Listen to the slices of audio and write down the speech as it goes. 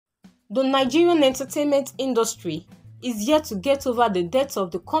The Nigerian Entertainment Industry is yet to get over the death of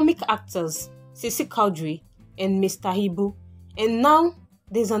the comic actors Sisi Quadri and Mr. Ibu, and now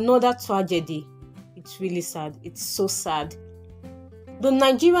there's another tragedy. It's really sad. It's so sad. The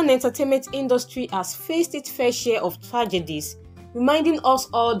Nigerian entertainment industry has faced its fair share of tragedies, reminding us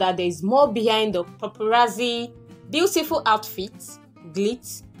all that there is more behind the paparazzi, beautiful outfits,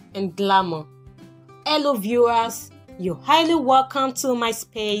 glit, and glamour. Hello viewers, you're highly welcome to my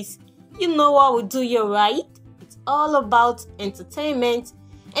space. You know what we do here, right? It's all about entertainment,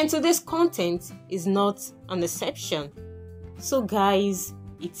 and today's content is not an exception. So guys,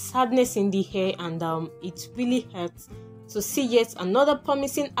 it's sadness in the air, and it really hurts to see yet another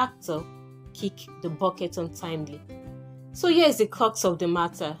promising actor kick the bucket untimely. So here's the crux of the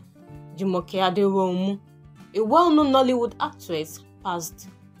matter. Jumoke Aderounmu, a well-known Nollywood actress, passed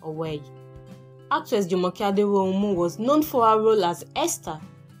away. Actress Jumoke Aderounmu was known for her role as Esther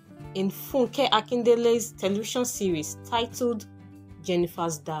in Funke Akindele's television series titled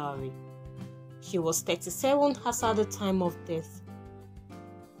Jenifa's Diary. She was 37 as at the time of death.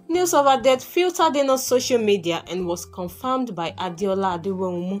 News of her death filtered in on social media and was confirmed by Adeola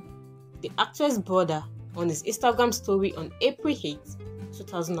Aderounmu, the actress' brother, on his Instagram story on April 8,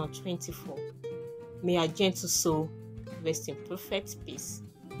 2024. May her gentle soul rest in perfect peace.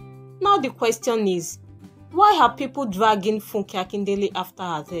 Now the question is, why are people dragging Funke Akindele after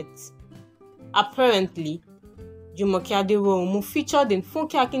her death? Apparently, Jumoke Aderounmu featured in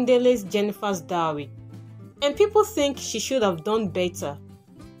Funke Akindele's Jenifa's Diary, and people think she should have done better.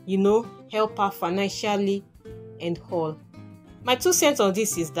 Help her financially and all. My 2 cents on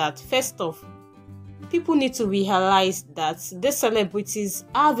this is that, first off, people need to realize that these celebrities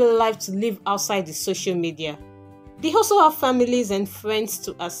have a life to live outside the social media. They also have families and friends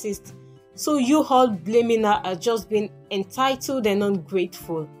to assist, so you all blaming her as just being entitled and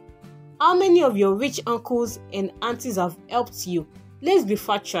ungrateful. How many of your rich uncles and aunties have helped you? Let's be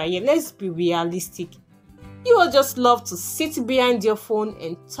factual here, let's be realistic. You all just love to sit behind your phone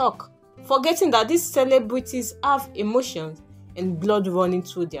and talk, forgetting that these celebrities have emotions and blood running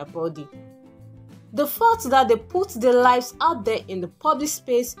through their body. The fact that they put their lives out there in the public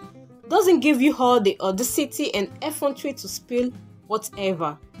space doesn't give you all the audacity and effrontery to spill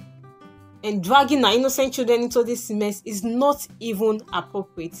whatever. And dragging our innocent children into this mess is not even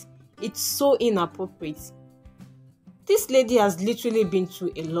appropriate. It's so inappropriate. This lady has literally been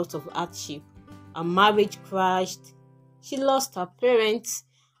through a lot of hardship. Her marriage crashed, she lost her parents,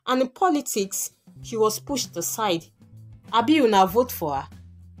 and in politics, she was pushed aside. Abi una vote for her?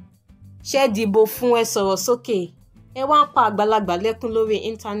 Ṣé dìbò fún ẹ sọ̀rọ̀ sókè? Ẹ wá ń pa àgbàlagbà lẹ́kún lórí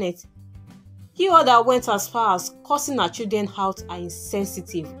internet. He that went as far as cursing her children out are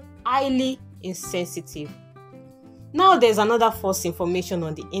insensitive, highly insensitive. Now there's another false information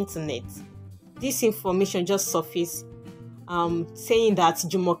on the internet. This information just surfaced, saying that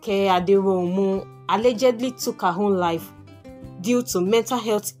Jumoke Aderounmu allegedly took her own life due to mental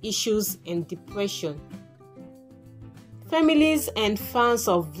health issues and depression. Families and fans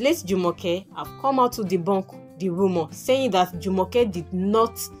of late Jumoke have come out to debunk the rumor, saying that Jumoke did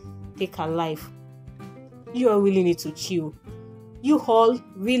not take her life. You all really need to chill. You all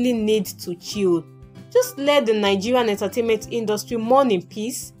really need to chill. Just let the Nigerian entertainment industry mourn in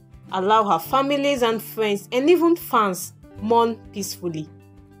peace. Allow her families and friends and even fans mourn peacefully.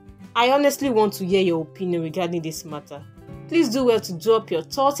 I honestly want to hear your opinion regarding this matter. Please do well to drop your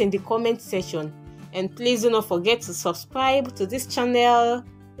thoughts in the comment section. And please do not forget to subscribe to this channel,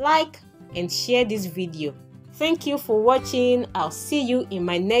 like and share this video. Thank you for watching. I'll see you in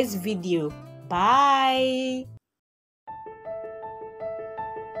my next video. Bye.